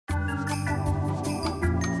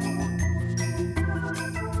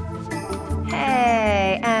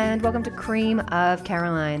and welcome to Cream of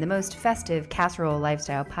Caroline, the most festive casserole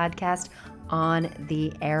lifestyle podcast on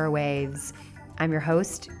the airwaves. I'm your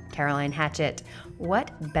host, Caroline Hatchett.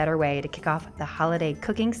 What better way to kick off the holiday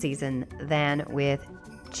cooking season than with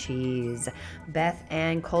cheese? Beth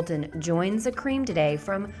Ann Colton joins the cream today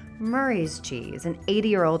from Murray's Cheese, an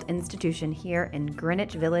 80-year-old institution here in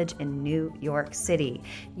Greenwich Village in New York City.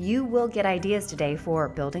 You will get ideas today for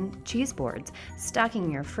building cheese boards,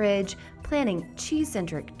 stocking your fridge, planning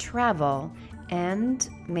cheese-centric travel, and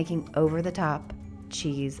making over-the-top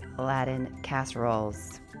cheese-laden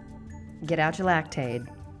casseroles. Get out your Lactaid.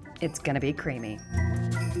 It's gonna be creamy.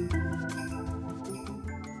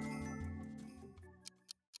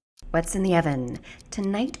 What's in the oven?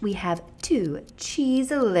 Tonight we have two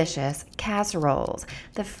cheese-delicious casseroles.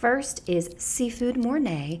 The first is Seafood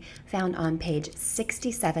Mornay, found on page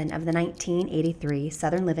 67 of the 1983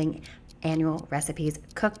 Southern Living Annual Recipes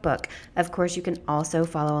Cookbook. Of course, you can also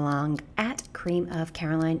follow along at Cream of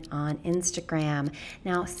Caroline on Instagram.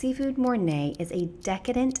 Now, Seafood Mornay is a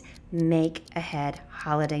decadent make-ahead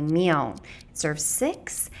holiday meal. It serves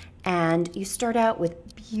 6, and you start out with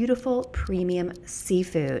beautiful premium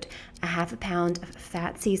seafood, a half a pound of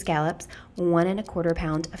fat sea scallops, 1 1/4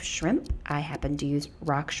 pound of shrimp, I happen to use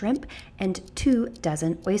rock shrimp, and 2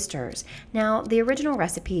 dozen oysters. Now, the original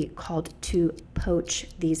recipe called to poach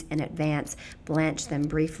these in advance, blanch them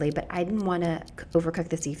briefly, but I didn't want to overcook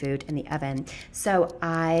the seafood in the oven, so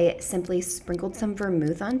I simply sprinkled some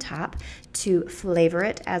vermouth on top to flavor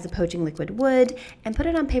it as a poaching liquid would, and put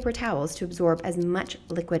it on paper towels to absorb as much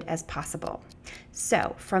liquid as possible.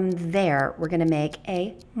 So from there, we're going to make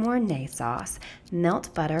a Mornay sauce.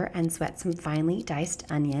 Melt butter and sweat some finely diced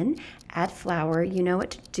onion. Add flour, you know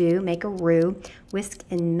what to do. Make a roux, whisk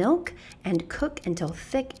in milk, and cook until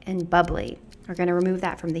thick and bubbly. We're going to remove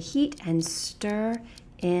that from the heat and stir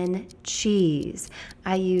in cheese.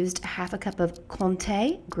 I used 1/2 cup of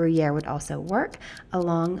Comté, Gruyere would also work,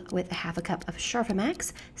 along with 1/2 cup of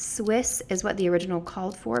Charfemax. Swiss is what the original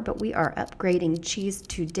called for, but we are upgrading cheese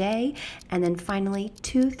today. And then finally,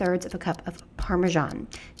 2/3 of a cup of Parmesan.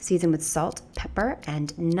 Season with salt, pepper,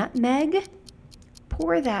 and nutmeg.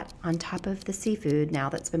 Pour that on top of the seafood now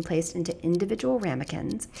that's been placed into individual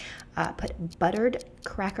ramekins. Put buttered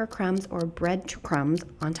cracker crumbs or bread crumbs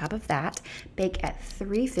on top of that. Bake at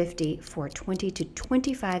 350 for 20 to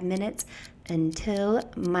 25 minutes until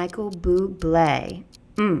Michael Bublé.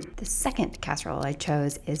 The second casserole I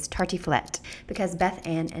chose is tartiflette because Beth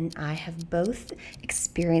Ann and I have both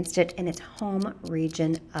experienced it in its home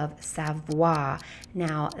region of Savoie.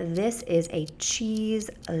 Now, this is a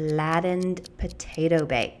cheese-ladened potato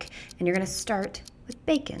bake, and you're going to start with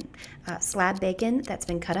bacon. Slab bacon that's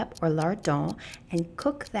been cut up or lardon, and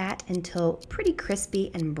cook that until pretty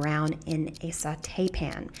crispy and brown in a sauté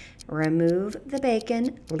pan. Remove the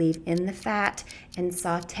bacon, leave in the fat, and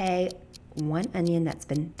sauté 1 onion that's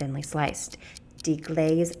been thinly sliced.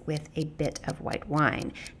 Deglaze with a bit of white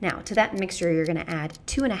wine. Now, to that mixture, you're going to add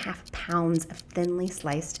 2.5 pounds of thinly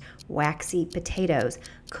sliced waxy potatoes.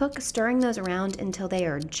 Cook, stirring those around until they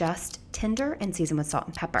are just tender, and season with salt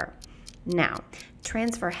and pepper. Now,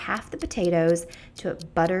 transfer half the potatoes to a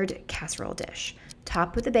buttered casserole dish.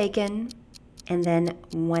 Top with the bacon, and then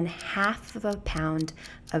 1/2 pound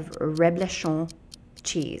of reblochon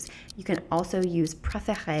cheese. You can also use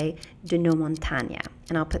Préféré de nos Montagnes,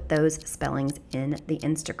 and I'll put those spellings in the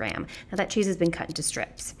Instagram. Now that cheese has been cut into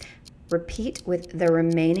strips. Repeat with the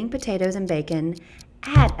remaining potatoes and bacon.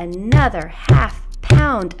 Add another 1/2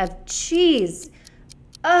 pound of cheese.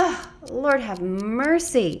 Oh, Lord have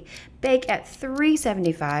mercy. Bake at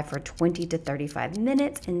 375 for 20 to 35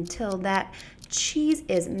 minutes until that cheese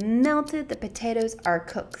is melted. The potatoes are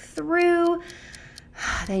cooked through.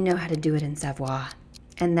 They know how to do it in Savoie.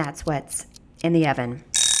 And that's what's in the oven.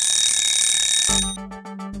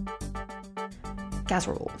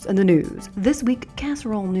 Casseroles in the news. This week,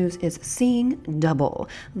 casserole news is seeing double.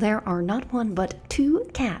 There are not one but 2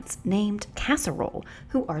 cats named Casserole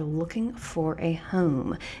who are looking for a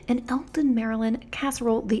home. In Elton, Maryland,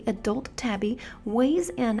 Casserole, the adult tabby, weighs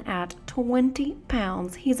in at 20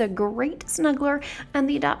 pounds. He's a great snuggler, and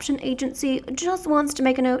the adoption agency just wants to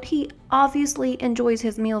make a note. He obviously enjoys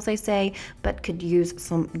his meals, they say, but could use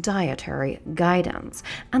some dietary guidance.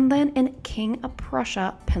 And then in King of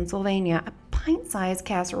Prussia, Pennsylvania, pint-sized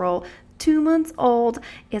casserole 2 months old,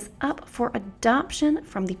 is up for adoption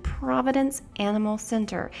from the Providence Animal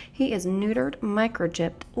Center. He is neutered,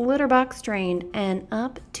 microchipped, litter box trained, and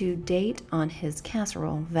up to date on his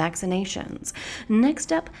casserole vaccinations.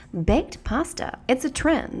 Next up, baked pasta. It's a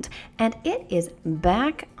trend, and it is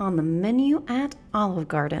back on the menu at Olive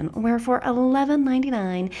Garden, where for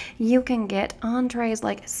 $11.99 you can get entrees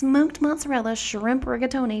like smoked mozzarella shrimp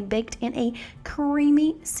rigatoni baked in a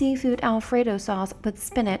creamy seafood Alfredo sauce with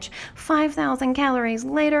spinach. 5,000 calories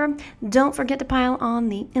later, don't forget to pile on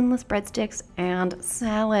the endless breadsticks and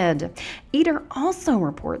salad. Eater also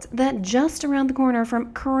reports that just around the corner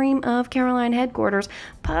from Cream of Caroline headquarters,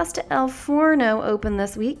 Pasta El Forno opened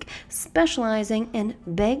this week, specializing in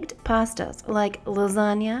baked pastas like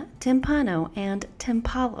lasagna, timpano, and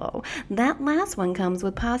timpalo. That last one comes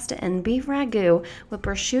with pasta and beef ragu with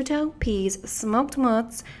prosciutto, peas, smoked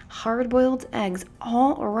mozz, hard-boiled eggs,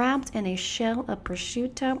 all wrapped in a shell of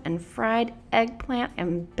prosciutto and fried eggplant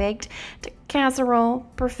and baked to casserole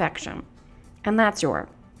perfection. And that's your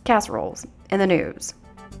Casseroles in the News.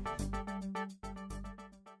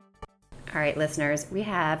 All right, listeners, we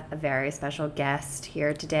have a very special guest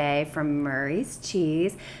here today from Murray's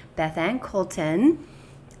Cheese, Beth Ann Colton,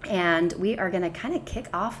 and we are going to kind of kick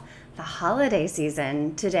off the holiday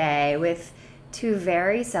season today with two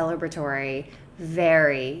very celebratory,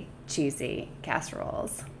 very cheesy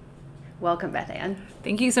casseroles. Welcome, Beth Ann.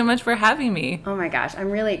 Thank you so much for having me. Oh my gosh,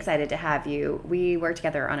 I'm really excited to have you. We worked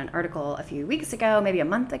together on an article a few weeks ago, maybe a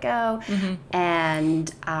month ago,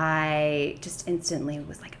 and I just instantly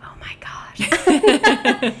was like, oh my gosh,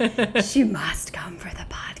 she must come for the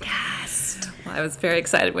podcast. Well, I was very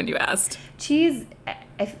excited when you asked. Cheese,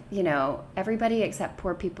 everybody except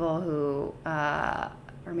poor people who are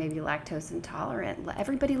maybe lactose intolerant,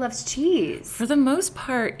 everybody loves cheese. For the most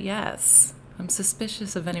part, yes. I'm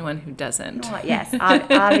suspicious of anyone who doesn't. Well, yes,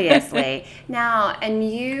 obviously. Now, and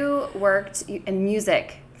you worked in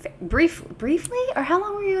music briefly, or how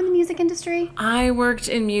long were you in the music industry? I worked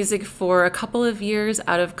in music for a couple of years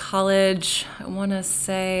out of college. I want to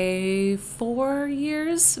say 4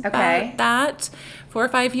 years. Okay. About that. 4 or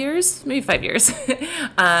 5 years, maybe 5 years.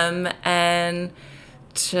 And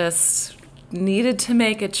just needed to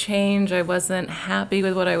make a change. I wasn't happy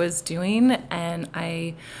with what I was doing, and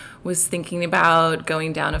I was thinking about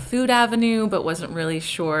going down a food avenue, but wasn't really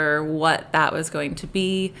sure what that was going to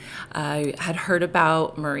be. I had heard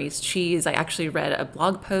about Murray's Cheese. I actually read a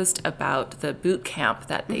blog post about the boot camp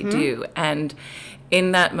that they do. And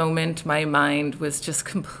in that moment, my mind was just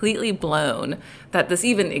completely blown that this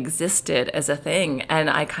even existed as a thing.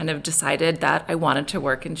 And I kind of decided that I wanted to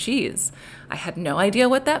work in cheese. I had no idea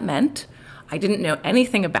what that meant. I didn't know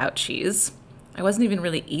anything about cheese. I wasn't even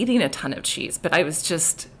really eating a ton of cheese, but I was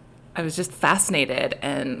just fascinated,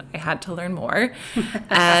 and I had to learn more.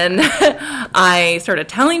 And I started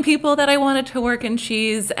telling people that I wanted to work in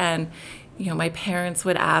cheese, and my parents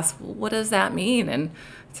would ask, well, what does that mean? And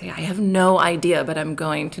I'd say, I have no idea, but I'm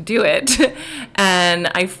going to do it. And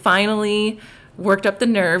I finally worked up the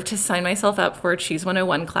nerve to sign myself up for a Cheese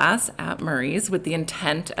 101 class at Murray's with the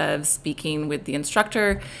intent of speaking with the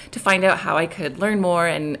instructor to find out how I could learn more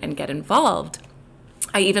and get involved.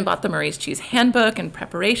 I even bought the Murray's Cheese handbook in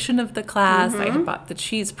preparation of the class. I had bought the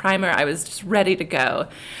cheese primer. I was just ready to go.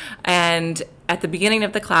 And at the beginning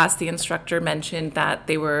of the class, the instructor mentioned that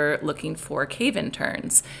they were looking for cave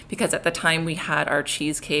interns because at the time we had our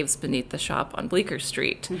cheese caves beneath the shop on Bleecker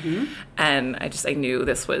Street. And I knew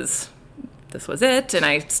this was it. And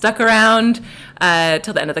I stuck around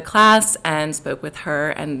till the end of the class and spoke with her.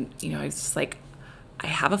 And, I was just like, I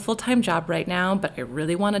have a full-time job right now, but I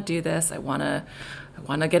really want to do this. I want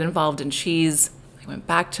to get involved in cheese. I went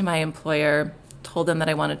back to my employer, told them that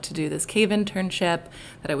I wanted to do this cave internship,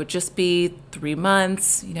 that I would just be 3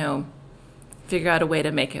 months, figure out a way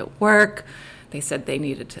to make it work. They said they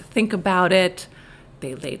needed to think about it.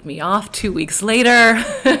 They laid me off 2 weeks later.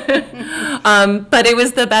 But it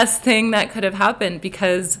was the best thing that could have happened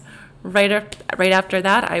because right after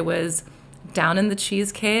that, I was down in the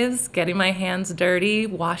cheese caves, getting my hands dirty,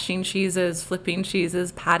 washing cheeses, flipping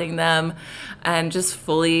cheeses, patting them, and just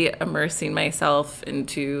fully immersing myself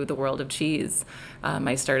into the world of cheese.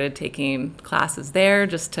 I started taking classes there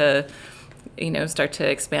just to, start to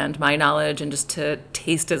expand my knowledge and just to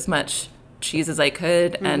taste as much cheese as I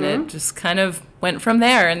could. And it just kind of went from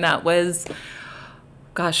there. And that was,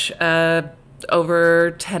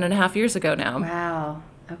 over 10 and a half years ago now. Wow.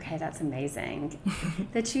 Okay, that's amazing.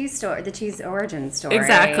 The cheese origin story.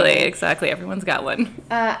 Exactly. Everyone's got one.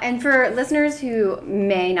 And for listeners who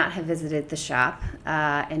may not have visited the shop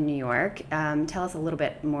in New York, tell us a little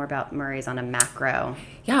bit more about Murray's on a macro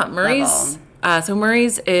Yeah, Murray's. level. So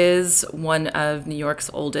Murray's is one of New York's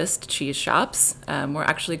oldest cheese shops. We're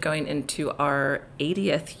actually going into our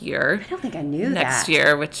 80th year I don't think I knew next that.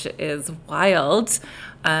 year, which is wild.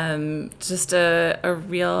 Just a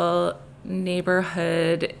real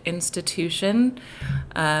neighborhood institution.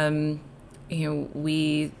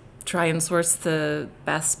 We try and source the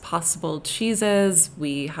best possible cheeses.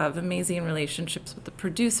 We have amazing relationships with the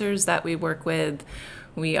producers that we work with.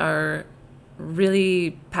 We are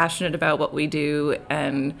really passionate about what we do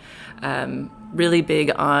and really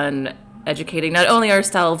big on educating not only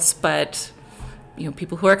ourselves, but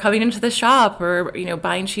people who are coming into the shop or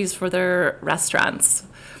buying cheese for their restaurants.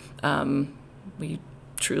 We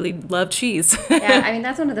truly love cheese. Yeah, I mean,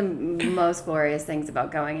 that's one of the most glorious things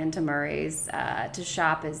about going into Murray's to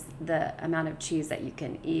shop is the amount of cheese that you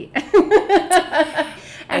can eat.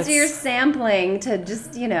 And so you're sampling to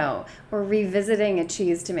just, or revisiting a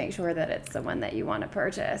cheese to make sure that it's the one that you want to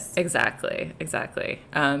purchase. Exactly.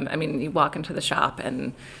 You walk into the shop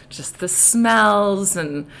and just the smells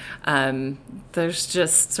and there's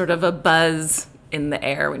just sort of a buzz in the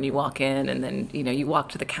air when you walk in, and then you walk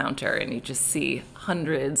to the counter and you just see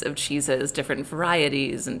hundreds of cheeses, different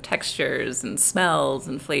varieties and textures and smells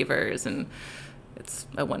and flavors, and it's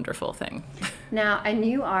a wonderful thing. Now, and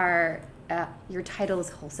you are your title is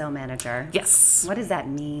wholesale manager. Yes. What does that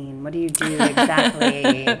mean? What do you do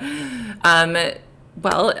exactly?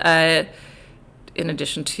 In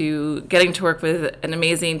addition to getting to work with an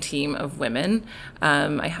amazing team of women,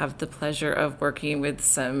 I have the pleasure of working with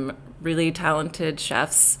some really talented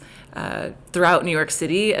chefs throughout New York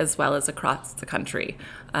City as well as across the country.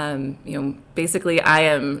 Basically, I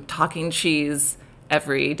am talking cheese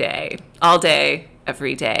every day, all day,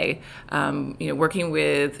 every day. Working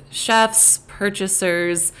with chefs,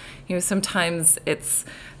 purchasers. Sometimes it's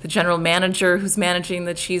the general manager who's managing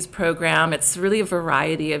the cheese program. It's really a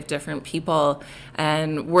variety of different people,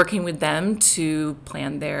 and working with them to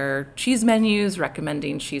plan their cheese menus,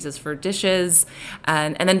 recommending cheeses for dishes,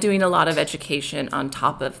 and then doing a lot of education on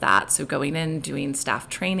top of that. So going in, doing staff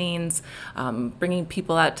trainings, bringing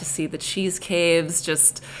people out to see the cheese caves,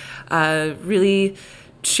 just really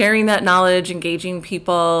sharing that knowledge, engaging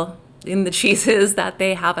people in the cheeses that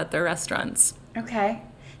they have at their restaurants. Okay.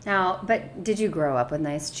 Now, but did you grow up with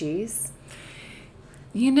nice cheese?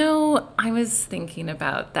 I was thinking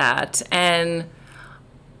about that, and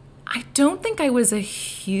I don't think I was a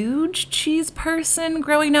huge cheese person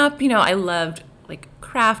growing up. I loved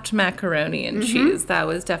Kraft macaroni and cheese. That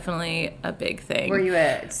was definitely a big thing. Were you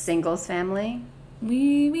a singles family?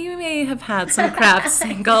 We may have had some Kraft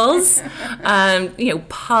singles,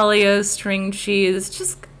 Polly-O string cheese,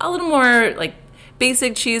 just a little more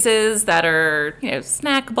basic cheeses that are,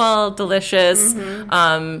 snackable, delicious,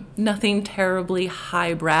 nothing terribly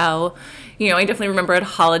highbrow. I definitely remember at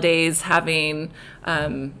holidays having,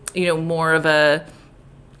 more of a,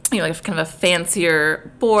 kind of a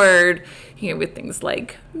fancier board, with things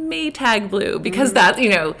like Maytag Blue, because that's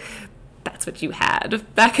what you had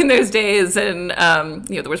back in those days. And,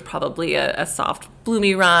 there was probably a soft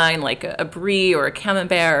bloomy rind, like a brie or a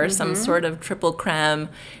camembert or some sort of triple creme,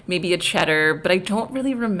 maybe a cheddar. But I don't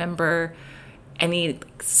really remember any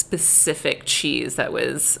specific cheese that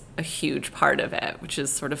was a huge part of it, which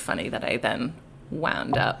is sort of funny that I then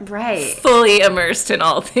wound up fully immersed in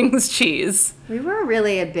all things cheese. We were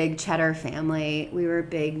really a big cheddar family. We were a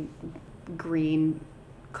big green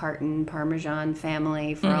carton Parmesan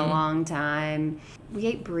family for a long time. We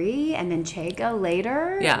ate brie and manchego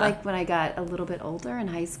later, when I got a little bit older in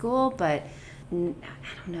high school, but I don't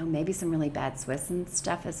know, maybe some really bad Swiss and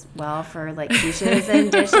stuff as well for quiches and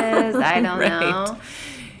dishes. I don't know.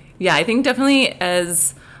 Yeah, I think definitely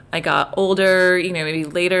as I got older, maybe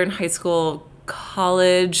later in high school,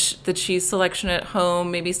 college, the cheese selection at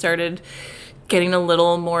home maybe started getting a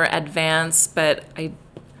little more advanced, but I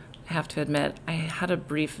have to admit, I had a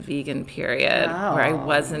brief vegan period where I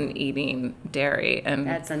wasn't eating dairy, and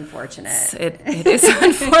that's unfortunate. It is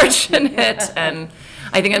unfortunate, and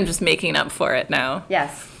I think I'm just making up for it now.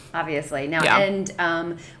 Yes, obviously. Now, and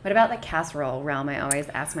what about the casserole realm? I always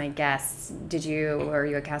ask my guests, were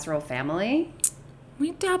you a casserole family?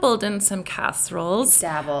 We dabbled in some casseroles.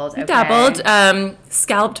 Dabbled.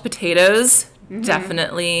 Scalloped potatoes,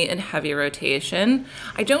 definitely in heavy rotation.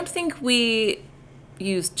 I don't think we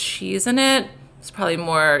used cheese in it. It's probably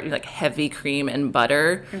more heavy cream and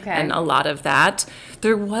butter and a lot of that.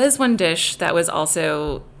 There was one dish that was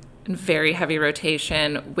also in very heavy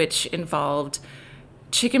rotation, which involved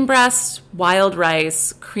chicken breast, wild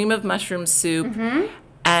rice, cream of mushroom soup,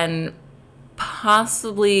 and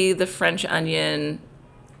possibly the French onion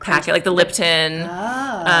packet, like the Lipton,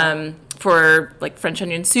 for like French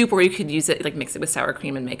onion soup, or you could use it, like mix it with sour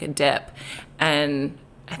cream and make a dip. And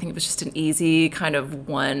I think it was just an easy kind of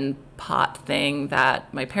one pot thing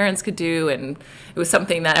that my parents could do, and it was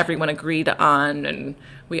something that everyone agreed on, and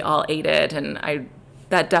we all ate it, and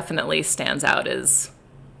that definitely stands out as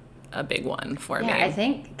a big one for me. Yeah, I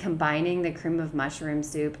think combining the cream of mushroom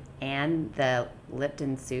soup and the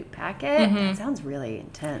Lipton soup packet, that sounds really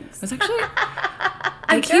intense. It was actually...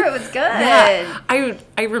 I'm sure it was good. Yeah,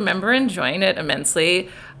 I remember enjoying it immensely.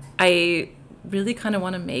 I really kind of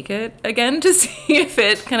want to make it again to see if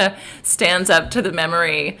it kind of stands up to the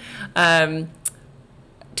memory.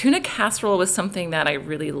 Tuna casserole was something that I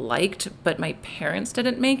really liked, but my parents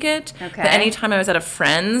didn't make it. Okay. But anytime I was at a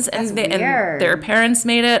friend's and their parents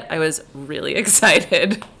made it, I was really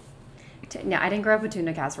excited. No, I didn't grow up with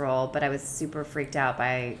tuna casserole, but I was super freaked out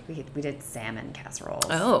by, we did salmon casseroles.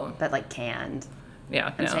 Oh. But like canned.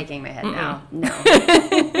 Yeah, I'm no. shaking my head now. No.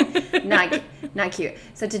 Not cute.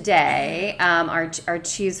 So today, our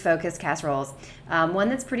cheese-focused casseroles, one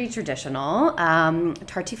that's pretty traditional,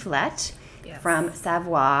 tartiflette. Yes. From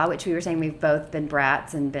Savoie, which we were saying we've both been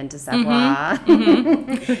brats and been to Savoie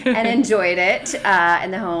and enjoyed it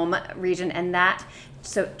in the home region. And that,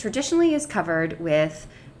 so traditionally is covered with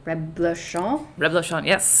reblochon. Reblochon,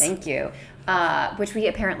 yes. Thank you. Which we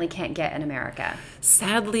apparently can't get in America.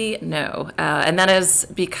 Sadly, no. And that is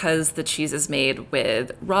because the cheese is made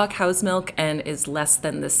with raw cow's milk and is less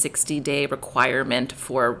than the 60-day requirement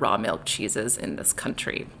for raw milk cheeses in this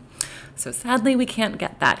country. So sadly, we can't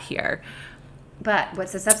get that here. But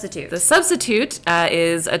what's the substitute? The substitute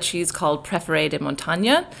is a cheese called Préféré de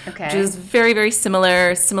Montagne, okay. which is very, very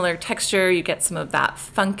similar texture. You get some of that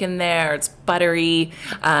funk in there. It's buttery.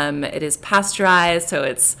 It is pasteurized, so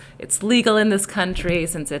it's legal in this country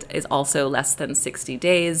since it is also less than 60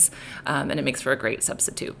 days, and it makes for a great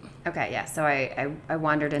substitute. Okay, yeah. So I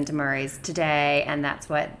wandered into Murray's today, and that's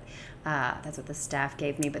what the staff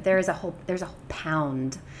gave me. But there's a whole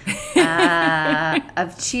pound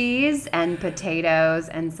of cheese and potatoes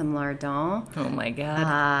and some lardons. Oh my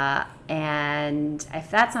God! And if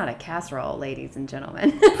that's not a casserole, ladies and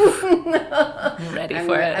gentlemen, I'm ready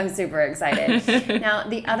for it. I'm super excited. Now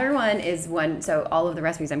the other one is one. So all of the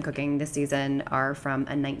recipes I'm cooking this season are from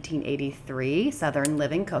a 1983 Southern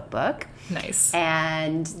Living cookbook. Nice.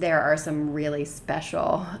 And there are some really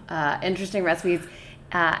special, interesting recipes.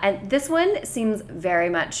 And this one seems very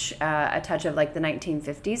much a touch of like the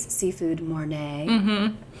 1950s seafood Mornay.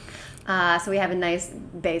 Mm-hmm. So we have a nice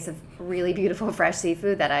base of really beautiful fresh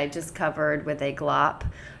seafood that I just covered with a glop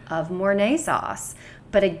of Mornay sauce.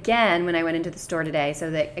 But again, when I went into the store today,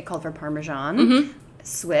 so it called for Parmesan,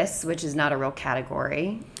 Swiss, which is not a real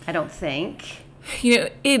category, I don't think. You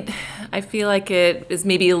know, I feel like it is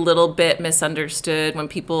maybe a little bit misunderstood. When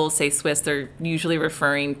people say Swiss, they're usually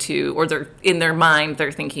referring to, or they're in their mind,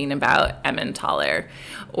 they're thinking about Emmentaler,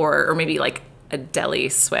 or maybe like a deli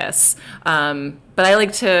Swiss. But I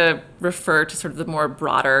like to refer to sort of the more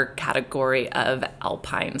broader category of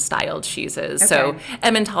Alpine-style cheeses. Okay. So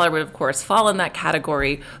Emmentaler would, of course, fall in that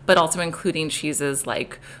category, but also including cheeses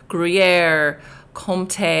like Gruyere,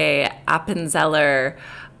 Comté, Appenzeller,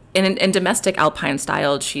 and domestic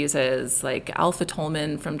Alpine-style cheeses like Alpha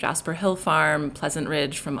Tolman from Jasper Hill Farm, Pleasant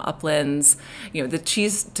Ridge from Uplands. You know, the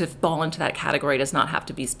cheese to fall into that category does not have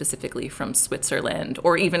to be specifically from Switzerland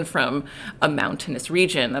or even from a mountainous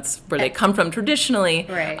region. That's where they come from traditionally.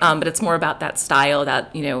 Right. But it's more about that style,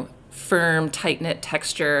 that, you know, firm, tight-knit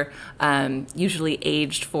texture, usually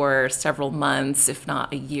aged for several months, if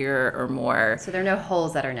not a year or more. So there are no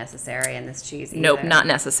holes that are necessary in this cheese either. Nope, not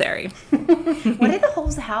necessary. What are the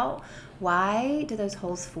holes? Why do those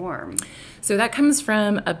holes form? So that comes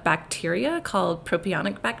from a bacteria called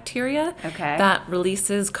propionic bacteria that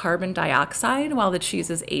releases carbon dioxide while the cheese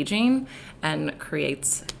is aging and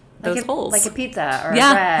creates those holes. Like a pizza or a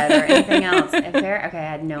bread or anything else. Okay, I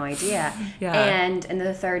had no idea. Yeah. And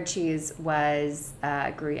the third cheese was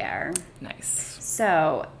Gruyere. Nice.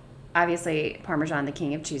 So obviously Parmesan, the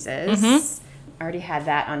king of cheeses. Mm-hmm. I already had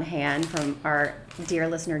that on hand from our dear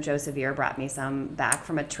listener Joe Severe, brought me some back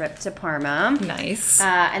from a trip to Parma. Nice.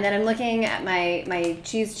 And then I'm looking at my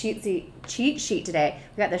cheese cheat sheet today.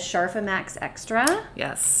 We got the Sharfa Max Extra.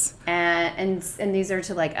 Yes. And these are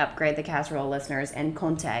to like upgrade the casserole listeners, and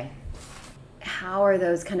Comté. How are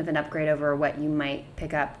those kind of an upgrade over what you might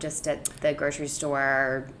pick up just at the grocery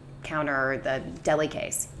store counter or the deli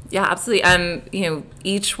case? Yeah, absolutely.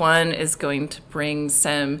 Each one is going to bring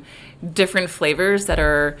some different flavors that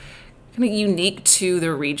are kind of unique to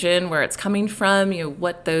the region where it's coming from.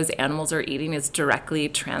 What those animals are eating is directly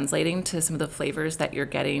translating to some of the flavors that you're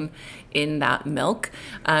getting in that milk.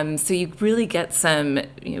 So you really get some,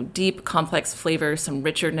 deep, complex flavors, some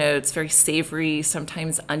richer notes, very savory,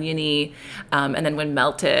 sometimes oniony, and then when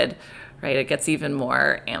melted, right, it gets even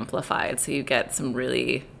more amplified. So you get some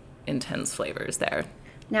really intense flavors there.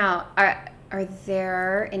 Now, are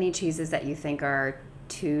there any cheeses that you think are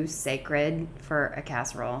too sacred for a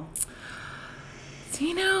casserole?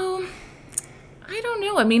 I don't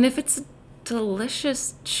know. I mean, if it's a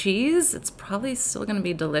delicious cheese, it's probably still going to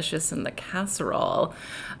be delicious in the casserole.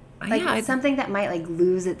 Something that might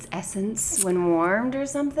lose its essence when warmed or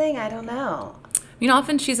something? I don't know.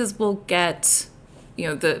 Often cheeses will get,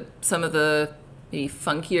 some of the maybe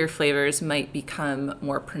funkier flavors might become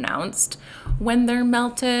more pronounced when they're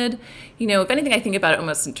melted. If anything, I think about it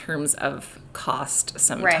almost in terms of cost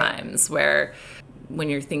sometimes, right, where when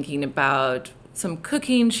you're thinking about some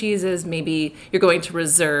cooking cheeses, maybe you're going to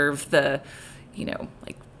reserve the,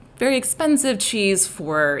 very expensive cheese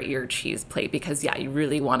for your cheese plate because, you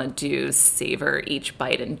really want to savor each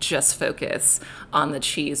bite and just focus on the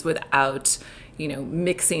cheese without,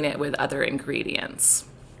 mixing it with other ingredients.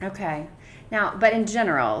 Okay. Now, but in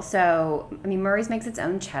general, Murray's makes its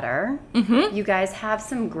own cheddar. Mm-hmm. You guys have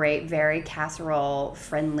some great, very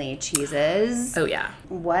casserole-friendly cheeses. Oh, yeah.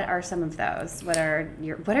 What are some of those? What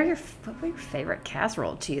would your favorite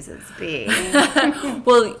casserole cheeses be?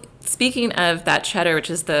 Well, speaking of that cheddar, which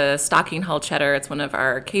is the Stocking Hall cheddar, it's one of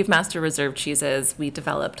our Cave Master Reserve cheeses. We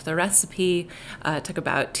developed the recipe. It took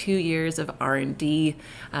about 2 years of R&D.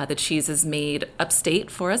 The cheese is made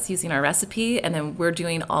upstate for us using our recipe, and then we're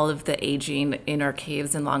doing all of the aging in our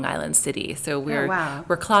caves in Long Island City. So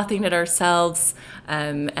we're clothing it ourselves,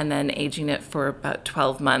 and then aging it for about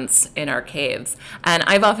 12 months in our caves. And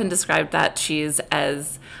I've often described that cheese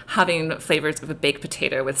as having flavors of a baked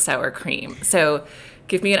potato with sour cream. So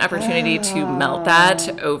give me an opportunity to melt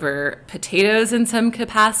that over potatoes in some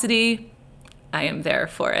capacity, I am there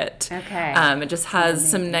for it. Okay. It just has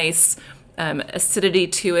some nice acidity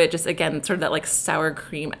to it. Just, again, sort of that sour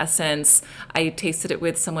cream essence. I tasted it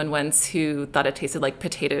with someone once who thought it tasted like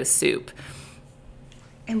potato soup.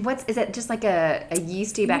 And is it just like a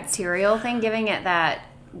yeasty bacterial thing giving it that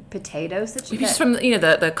potato situation? Just from,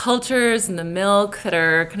 the cultures and the milk that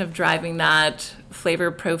are kind of driving that flavor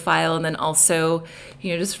profile, and then also,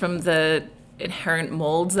 just from the inherent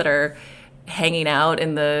molds that are hanging out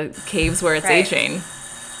in the caves where it's aging.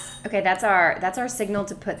 Okay, that's our signal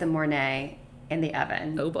to put the Mornay in the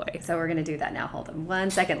oven. Oh boy. So we're gonna do that now. Hold on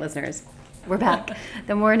 1 second, listeners. We're back.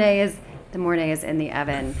 The Mornay is in the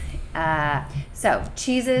oven. So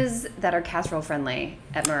cheeses that are casserole friendly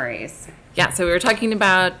at Murray's. Yeah, so we were talking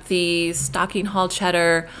about the Stocking Hall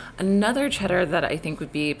cheddar. Another cheddar that I think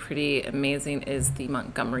would be pretty amazing is the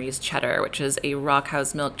Montgomery's cheddar, which is a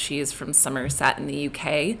rockhouse milk cheese from Somerset in the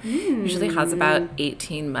UK. Usually has about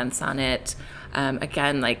 18 months on it.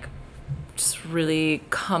 Again, just really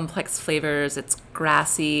complex flavors. It's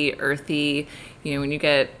grassy, earthy. When you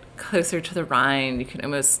get closer to the rind, you can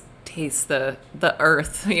almost taste the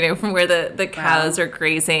earth, from where the cows are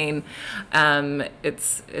grazing.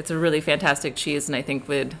 It's a really fantastic cheese, and I think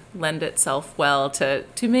would lend itself well to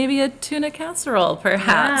maybe a tuna casserole,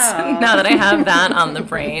 perhaps. Wow. Now that I have that on the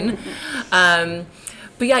brain. But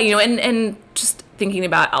yeah, and just thinking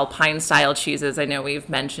about Alpine style cheeses, I know we've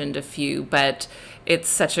mentioned a few, but it's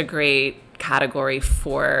such a great category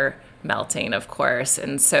for melting, of course.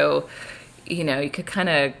 And so, you could kind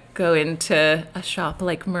of go into a shop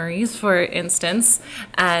like Murray's, for instance,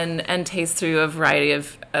 and taste through a variety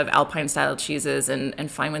of Alpine style cheeses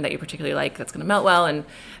and find one that you particularly like that's going to melt well,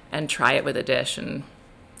 and try it with a dish and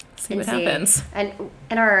see what happens. And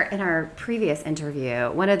in our previous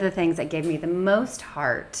interview, one of the things that gave me the most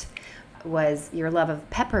heart was your love of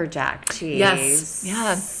pepper jack cheese.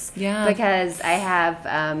 Yes. Yeah. Because I have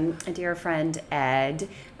a dear friend, Ed,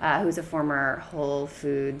 who's a former Whole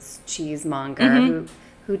Foods cheesemonger,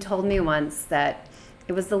 who told me once that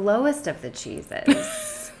it was the lowest of the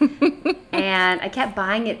cheeses. And I kept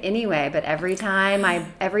buying it anyway, but every time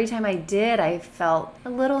I did, I felt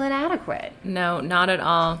a little inadequate. No, not at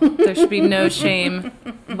all. There should be no shame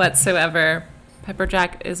whatsoever. Pepper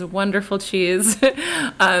jack is a wonderful cheese.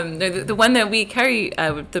 The one that we carry,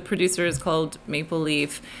 the producer is called Maple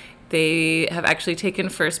Leaf. They have actually taken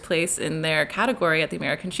first place in their category at the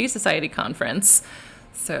American Cheese Society conference.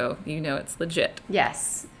 So it's legit.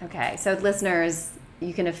 Yes. Okay. So listeners,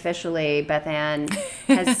 you can officially, Beth Ann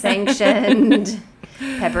has sanctioned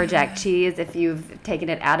Pepper jack cheese, if you've taken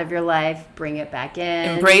it out of your life, bring it back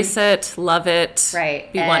in. Embrace it, love it,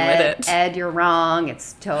 Right. be one with it. Ed, you're wrong.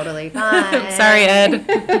 It's totally fine. Sorry,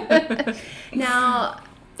 Ed. Now,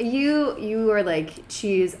 you are like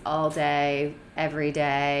cheese all day, every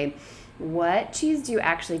day. What cheese do you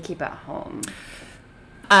actually keep at home?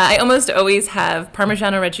 I almost always have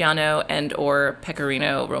Parmigiano Reggiano and or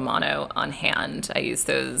Pecorino Romano on hand. I use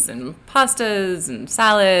those in pastas and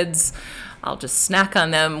salads. I'll just snack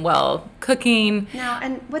on them while cooking. Now,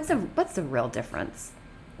 and what's the real difference?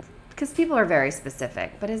 Because people are very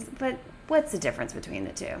specific, but what's the difference between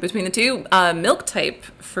the two? Between the two, milk type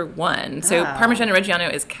for one. So Parmigiano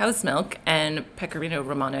Reggiano is cow's milk and Pecorino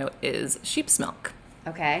Romano is sheep's milk.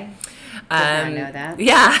 Okay. I know that.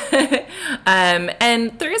 Yeah.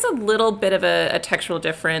 And there is a little bit of a textural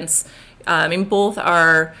difference. I mean, both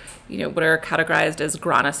are, what are categorized as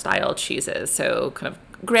grana style cheeses. So kind of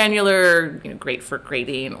granular, great for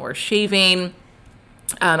grating or shaving.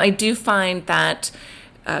 I do find that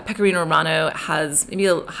Pecorino Romano has maybe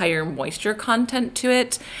a higher moisture content to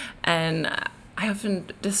it. And I often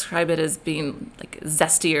describe it as being like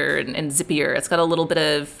zestier and zippier. It's got a little bit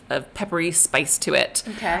of peppery spice to it.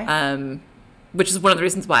 Okay. Which is one of the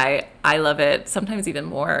reasons why I love it, sometimes even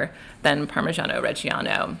more than Parmigiano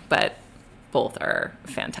Reggiano. But both are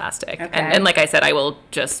fantastic. Okay. And like I said, I will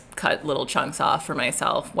just cut little chunks off for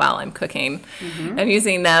myself while I'm cooking and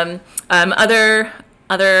using them. Other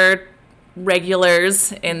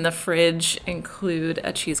regulars in the fridge include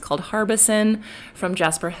a cheese called Harbison from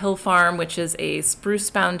Jasper Hill Farm, which is a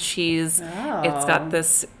spruce-bound cheese. Oh. It's got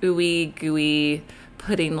this ooey, gooey,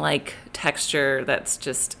 pudding-like texture that's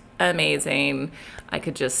just amazing. I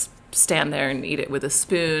could just stand there and eat it with a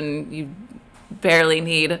spoon. You barely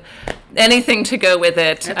need anything to go with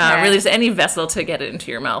it. Okay. Really, just any vessel to get it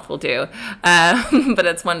into your mouth will do. But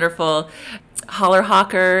it's wonderful.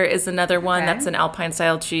 Hallerhocker is another one. Okay. That's an Alpine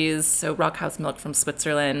style cheese. So Rockhouse milk from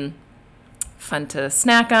Switzerland. Fun to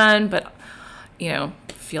snack on, but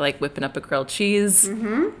feel like whipping up a grilled cheese.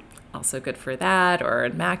 Also good for that, or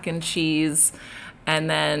mac and cheese. And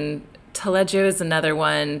then Taleggio is another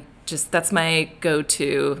one. That's my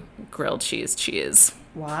go-to grilled cheese.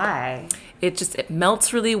 Why? It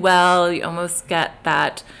melts really well. You almost get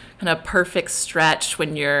that kind of perfect stretch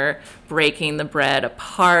when you're breaking the bread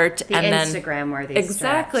apart. The Instagram-worthy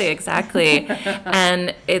Exactly.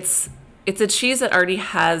 And it's a cheese that already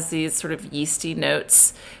has these sort of yeasty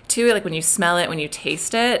notes to it, like when you smell it, when you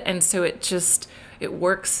taste it. And so it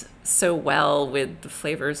works so well with the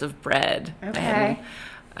flavors of bread. Okay.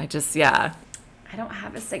 And I don't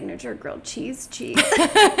have a signature grilled cheese.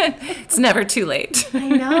 It's never too late. I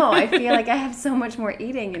know. I feel like I have so much more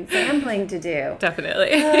eating and sampling to do.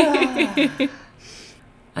 Definitely.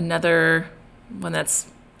 Another one that's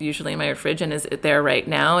usually in my fridge and is there right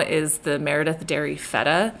now is the Meredith Dairy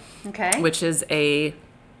Feta, Okay. which is a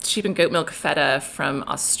sheep and goat milk feta from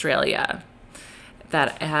Australia.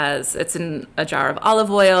 It's in a jar of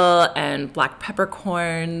olive oil and black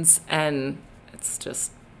peppercorns, and it's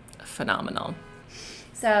just phenomenal.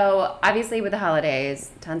 So obviously with the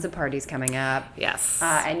holidays, tons of parties coming up. Yes.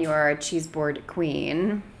 And you're a cheese board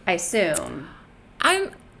queen, I assume.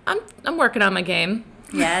 I'm working on my game.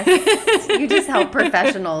 Yes. You just help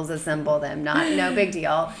professionals assemble them. No big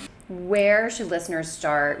deal. Where should listeners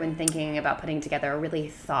start when thinking about putting together a really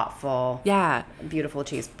thoughtful, beautiful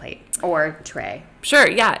cheese plate or tray? Sure,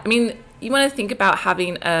 yeah. I mean, you want to think about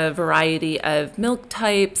having a variety of milk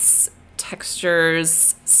types,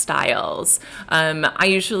 textures, styles. I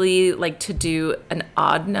usually like to do an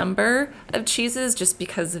odd number of cheeses just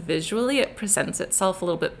because visually it presents itself a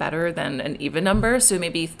little bit better than an even number. So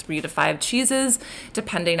maybe 3 to 5 cheeses,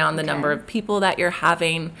 depending on the number of people that you're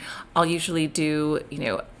having. I'll usually do,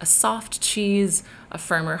 a soft cheese, a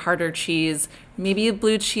firmer, harder cheese, maybe a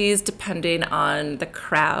blue cheese, depending on the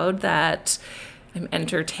crowd that I'm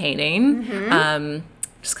entertaining.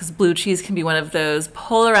 Just because blue cheese can be one of those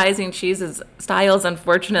polarizing styles,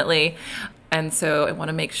 unfortunately. And so I want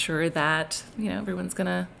to make sure that, everyone's going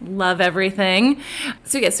to love everything.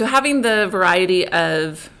 So having the variety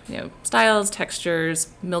of, styles,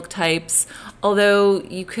 textures, milk types, although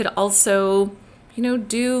you could also,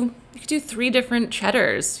 do 3 different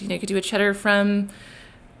cheddars. You could do a cheddar from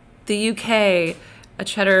the UK, a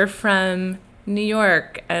cheddar from New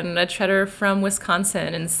York, and a cheddar from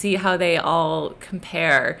Wisconsin, and see how they all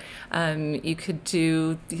compare. You could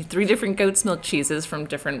do 3 different goat's milk cheeses from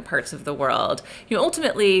different parts of the world.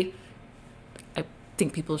 Ultimately, I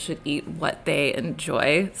think people should eat what they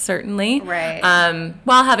enjoy, certainly. Right.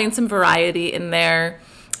 While having some variety in there.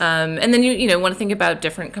 And then you want to think about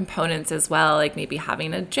different components as well, like maybe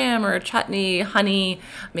having a jam or a chutney, honey,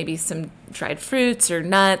 maybe some dried fruits or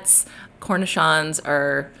nuts. Cornichons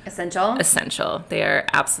are essential. They are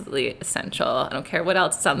absolutely essential. I don't care what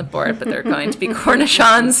else is on the board, but they're going to be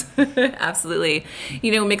cornichons. Absolutely.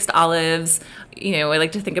 Mixed olives. I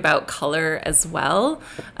like to think about color as well,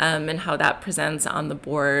 and how that presents on the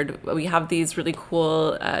board. We have these really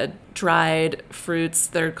cool dried fruits.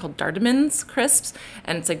 They're called Dardamans crisps,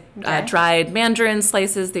 and it's like dried mandarin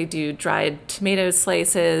slices. They do dried tomato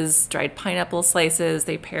slices, dried pineapple slices.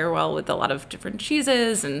 They pair well with a lot of different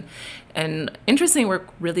cheeses, and interestingly work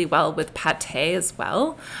really well with pate as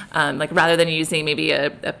well. Like rather than using maybe a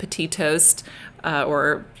petit toast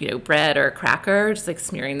or bread or cracker, just like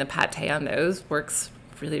smearing the pate on those works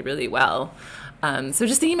really, really well. So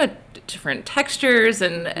just thinking about different textures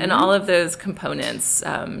and all of those components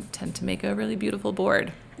tend to make a really beautiful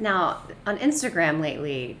board. Now, on Instagram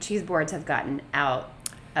lately, cheese boards have gotten out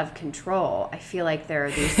of control. I feel like there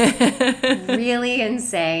are these really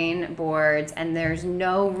insane boards, and there's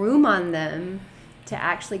no room on them to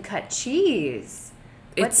actually cut cheese.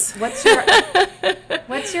 What's your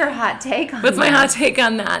hot take on that? What's my hot take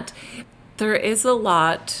on that? There is a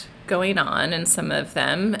lot going on in some of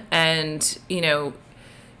them, and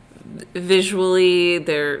visually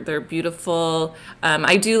they're beautiful.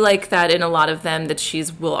 I do like that in a lot of them the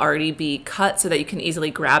cheese will already be cut so that you can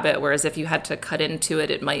easily grab it, whereas if you had to cut into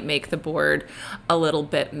it, it might make the board a little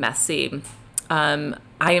bit messy. I'm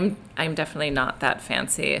definitely not that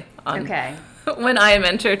fancy on when I am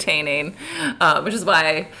entertaining, which is why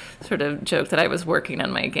I sort of joked that I was working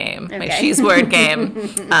on my game, my cheese board game.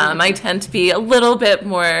 I tend to be a little bit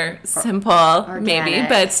more simple, organic, maybe,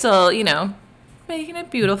 but still, making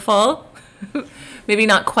it beautiful. Maybe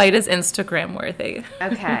not quite as Instagram worthy.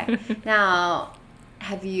 Okay. Now,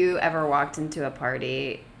 have you ever walked into a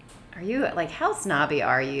party? Are you like, how snobby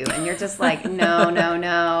are you? And you're just like,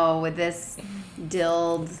 no, with this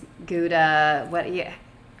dilled Gouda. What do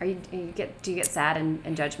you get sad and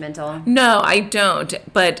judgmental? No, I don't.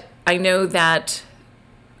 But I know that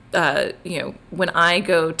when I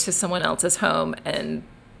go to someone else's home and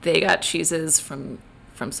they got cheeses from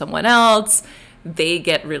someone else, they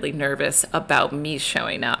get really nervous about me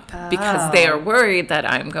showing up because they are worried that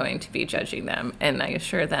I'm going to be judging them. And I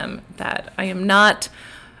assure them that I am not.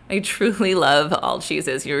 I truly love all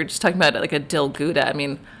cheeses. You were just talking about like a dill Gouda. I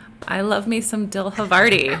mean, I love me some dill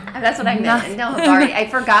Havarti. That's what I meant. Dill Havarti. I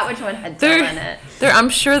forgot which one had dill in it. I'm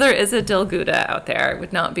sure there is a dill Gouda out there. I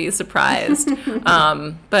would not be surprised.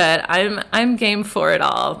 But I'm game for it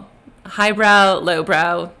all. Highbrow,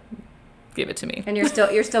 lowbrow, give it to me. And you're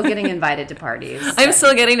still getting invited to parties. So. I'm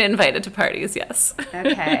still getting invited to parties, yes.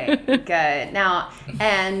 Okay, good. Now,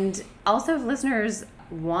 and also if listeners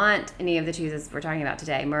want any of the cheeses we're talking about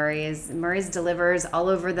today, Murray's delivers all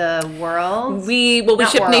over the world. We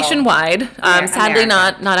ship nationwide. Sadly,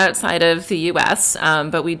 not outside of the U.S.,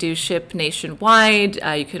 but we do ship nationwide.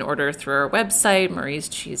 You can order through our website,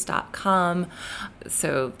 murrayscheese.com.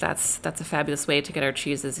 So that's a fabulous way to get our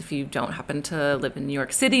cheeses if you don't happen to live in New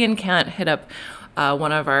York City and can't hit up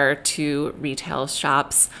one of our 2 retail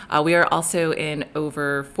shops. We are also in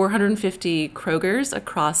over 450 Kroger's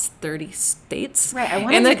across 30 states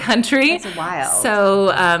in the country. That's wild.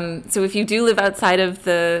 So if you do live outside of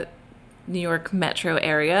the New York metro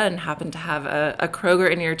area and happen to have a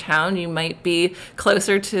Kroger in your town, you might be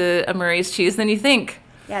closer to a Murray's cheese than you think.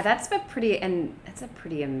 Yeah, that's a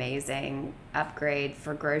pretty amazing upgrade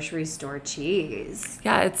for grocery store cheese.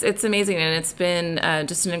 Yeah, it's amazing, and it's been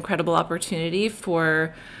just an incredible opportunity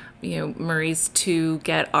for Murray's to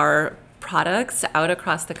get our products out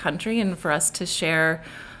across the country and for us to share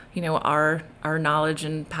our knowledge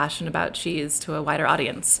and passion about cheese to a wider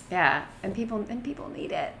audience. Yeah, and people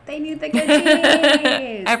need it. They need the good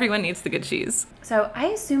cheese. Everyone needs the good cheese. So I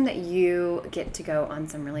assume that you get to go on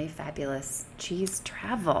some really fabulous cheese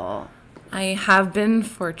travel. I have been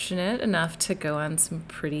fortunate enough to go on some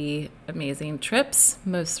pretty amazing trips.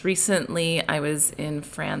 Most recently, I was in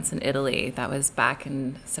France and Italy. That was back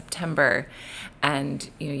in September. And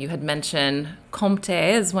you had mentioned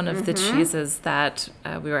Comté is one of the cheeses that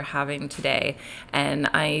we were having today. And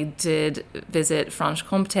I did visit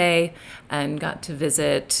Franche-Comté and got to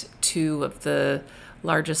visit 2 of the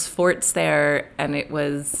largest forts there. And it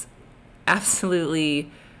was absolutely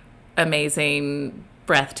amazing,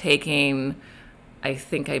 breathtaking. I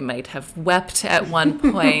think I might have wept at one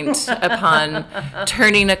point upon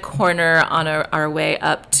turning a corner on our way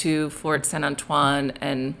up to Fort Saint-Antoine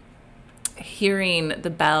and hearing the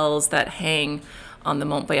bells that hang on the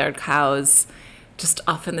Montbéliard cows just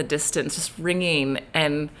off in the distance, just ringing.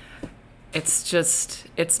 And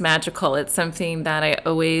it's magical. It's something that I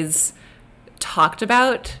always talked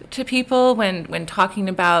about to people when talking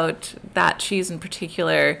about that cheese in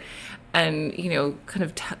particular, and kind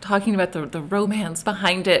of talking about the romance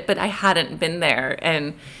behind it, but I hadn't been there,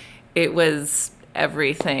 and it was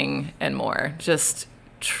everything and more. Just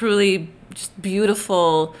truly just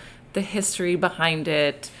beautiful, the history behind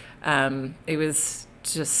it. It was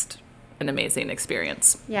just an amazing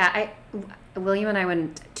experience. Yeah, William and I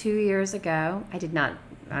went 2 years ago. I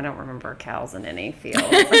don't remember cows in any field.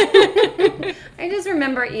 I just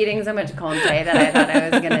remember eating so much Conte that I thought I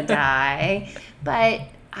was going to die. But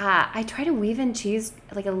I try to weave in cheese,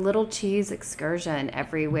 like a little cheese excursion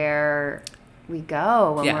everywhere we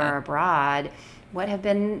go when we're abroad. What have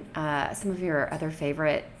been some of your other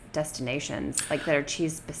favorite destinations, like that are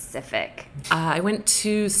cheese specific? I went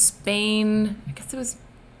to Spain, I guess it was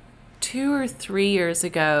 2 or 3 years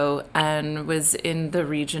ago, and was in the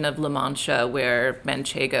region of La Mancha where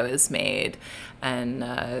Manchego is made, and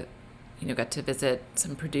got to visit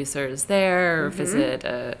some producers there, or visit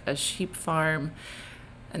a sheep farm,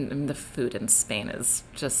 and the food in Spain is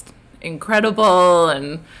just incredible.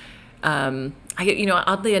 And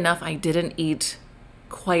oddly enough, I didn't eat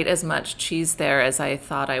quite as much cheese there as I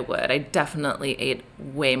thought I would. I definitely ate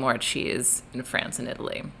way more cheese in France and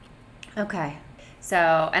Italy. Okay. So,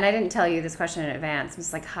 and I didn't tell you this question in advance. It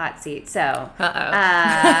was like hot seat. So,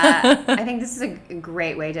 I think this is a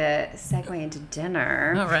great way to segue into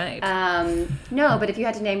dinner. All right. No, but if you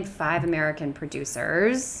had to name 5 American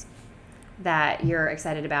producers that you're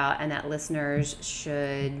excited about and that listeners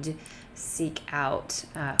should seek out,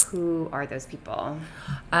 who are those people?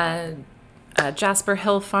 Jasper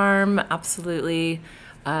Hill Farm, absolutely.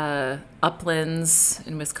 Uplands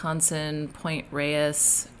in Wisconsin, Point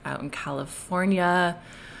Reyes out in California,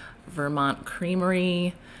 Vermont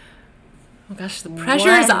Creamery. Oh gosh, the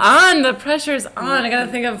pressure's on. The pressure's on. I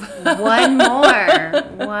gotta think of one more.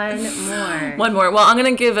 One more. Well, I'm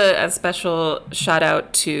gonna give a special shout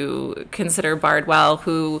out to Consider Bardwell,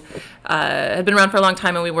 who had been around for a long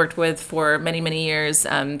time and we worked with for many, many years.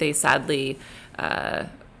 They sadly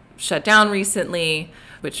shut down recently,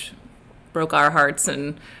 which broke our hearts,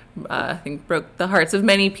 and I think broke the hearts of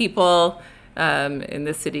many people in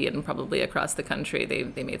the city and probably across the country.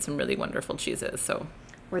 They made some really wonderful cheeses. So,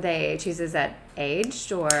 were they cheeses that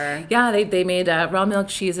aged, or? Yeah, they made raw milk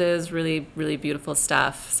cheeses, really, really beautiful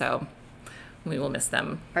stuff. So we will miss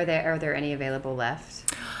them. Are there any available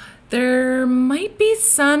left? There might be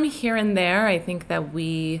some here and there. I think that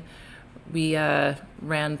we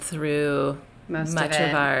ran through much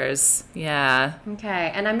of ours. Yeah.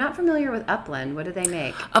 Okay. And I'm not familiar with Upland. What do they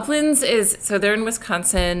make? Uplands so they're in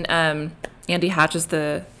Wisconsin. Andy Hatch is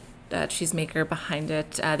the cheesemaker behind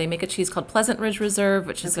it. They make a cheese called Pleasant Ridge Reserve,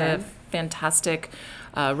 which is a fantastic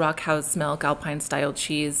raw cow's milk Alpine style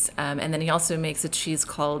cheese. And then he also makes a cheese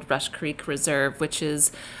called Rush Creek Reserve, which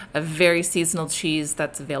is a very seasonal cheese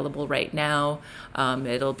that's available right now.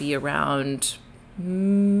 It'll be around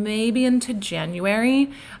maybe into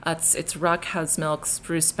January. It's raw cow's milk,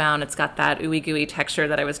 spruce bound. It's got that ooey gooey texture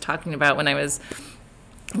that I was talking about when I was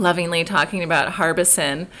lovingly talking about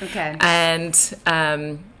Harbison. Okay. And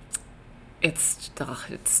it's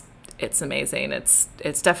amazing.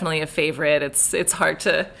 It's definitely a favorite. It's hard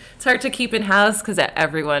to keep in house because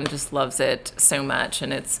everyone just loves it so much,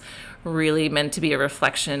 and it's really meant to be a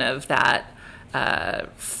reflection of that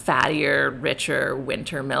fattier, richer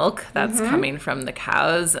winter milk that's coming from the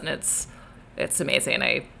cows, and it's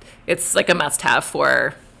amazing. It's like a must-have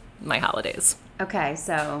for my holidays. Okay,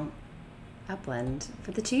 so Upland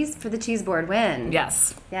for the cheese board win.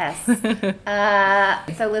 Yes.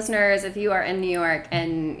 So listeners, if you are in New York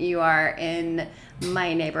and you are in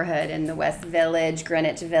my neighborhood in the West Village,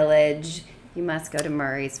 Greenwich Village, you must go to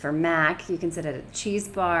Murray's for Mac. You can sit at a cheese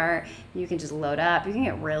bar. You can just load up. You can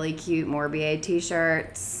get really cute Morbier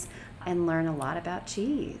t-shirts and learn a lot about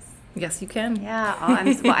cheese. Yes, you can. Yeah.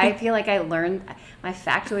 I feel like I learned, my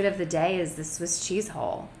factoid of the day is the Swiss cheese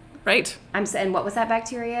hole. Right. And what was that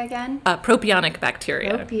bacteria again? Propionic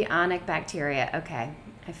bacteria. Propionic bacteria. Okay.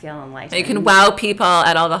 I feel enlightened. You can wow people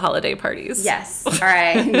at all the holiday parties. Yes. All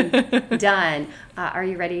right. Done. Are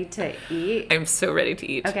you ready to eat? I'm so ready to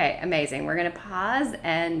eat. Okay, amazing. We're going to pause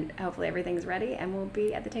and hopefully everything's ready and we'll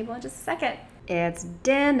be at the table in just a second. It's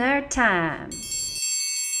dinner time.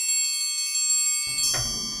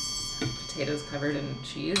 Potatoes covered in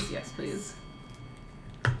cheese. Yes, please.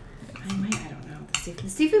 I don't know. The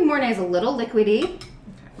seafood mornay is a little liquidy. Okay.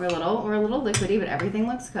 We're a little liquidy, but everything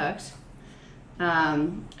looks cooked.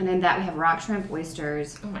 And in that we have rock shrimp,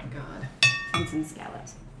 oysters. Oh my god. And some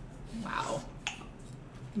scallops. Wow.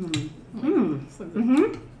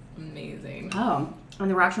 amazing. Oh, and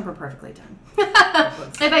the rocks are perfectly done.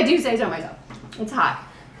 If I do say so myself. It's hot.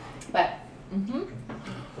 But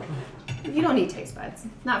you don't need taste buds.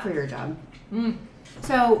 Not for your job.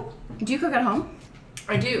 So, do you cook at home?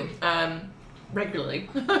 I do, regularly.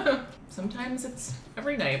 Sometimes it's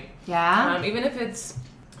every night. Yeah? Even if it's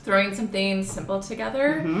throwing something simple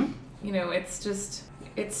together, you know, it's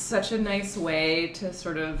such a nice way to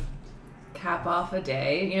sort of cap off a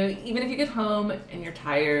day. You know, even if you get home and you're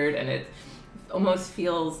tired and it almost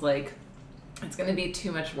feels like it's going to be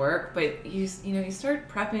too much work, but you start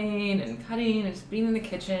prepping and cutting and just being in the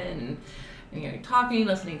kitchen and you know, talking,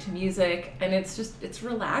 listening to music, and it's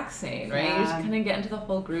relaxing, right? Yeah. You just kind of get into the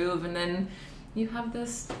whole groove, and then you have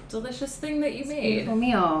this delicious thing that you made. Beautiful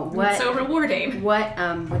meal. It's so rewarding. What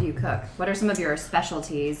do you cook? What are some of your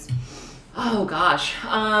specialties? Oh gosh.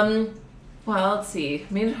 Well, let's see.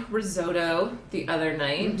 I made risotto the other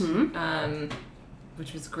night,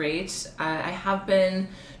 which was great. I have been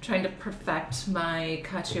trying to perfect my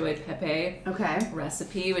cacio e pepe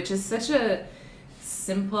recipe, which is such a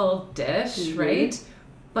simple dish, right?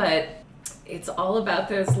 But it's all about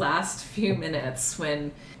those last few minutes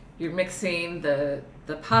when you're mixing the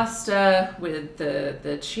pasta with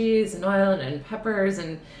the cheese and oil and peppers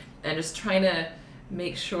and just trying to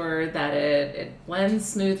make sure that it blends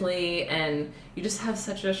smoothly, and you just have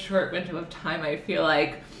such a short window of time, I feel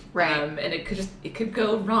like. Right. And it could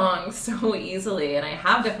go wrong so easily, and I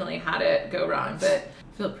have definitely had it go wrong, but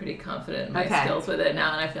I feel pretty confident in my skills with it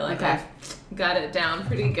now, and I feel like I've got it down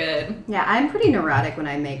pretty good. Yeah, I'm pretty neurotic when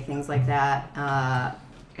I make things like that,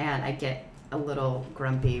 and I get a little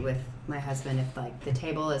grumpy with my husband if like the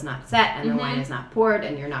table is not set and the wine is not poured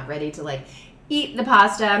and you're not ready to like eat the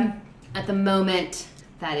pasta at the moment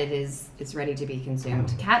that it's ready to be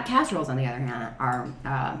consumed. Casseroles, on the other hand, are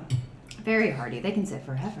very hearty. They can sit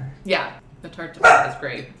forever. Yeah, the tarte tatin is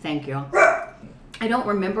great. Thank you. I don't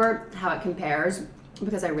remember how it compares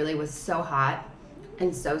because I really was so hot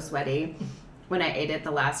and so sweaty when I ate it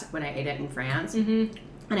in France. And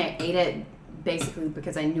I ate it basically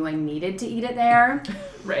because I knew I needed to eat it there.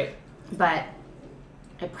 Right. But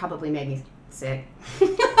it probably made me sick.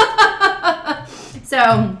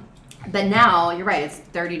 So, but now, you're right, it's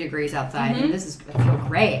 30 degrees outside, and I feel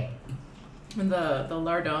great. And the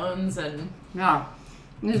lardons and... Yeah.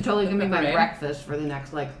 This is totally going to be my breakfast for the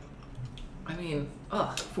next, 4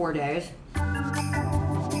 days.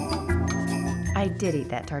 I did eat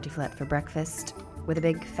that tartiflette for breakfast with a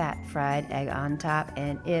big fat fried egg on top,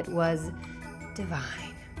 and it was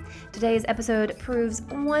divine. Today's episode proves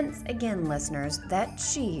once again, listeners, that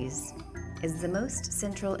cheese is the most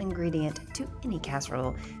central ingredient to any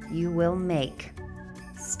casserole you will make.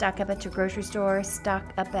 Stock up at your grocery store,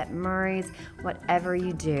 stock up at Murray's, whatever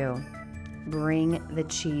you do, bring the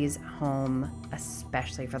cheese home,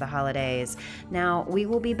 especially for the holidays. Now, we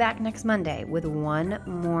will be back next Monday with one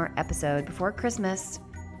more episode before Christmas.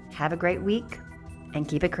 Have a great week and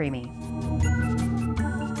keep it creamy.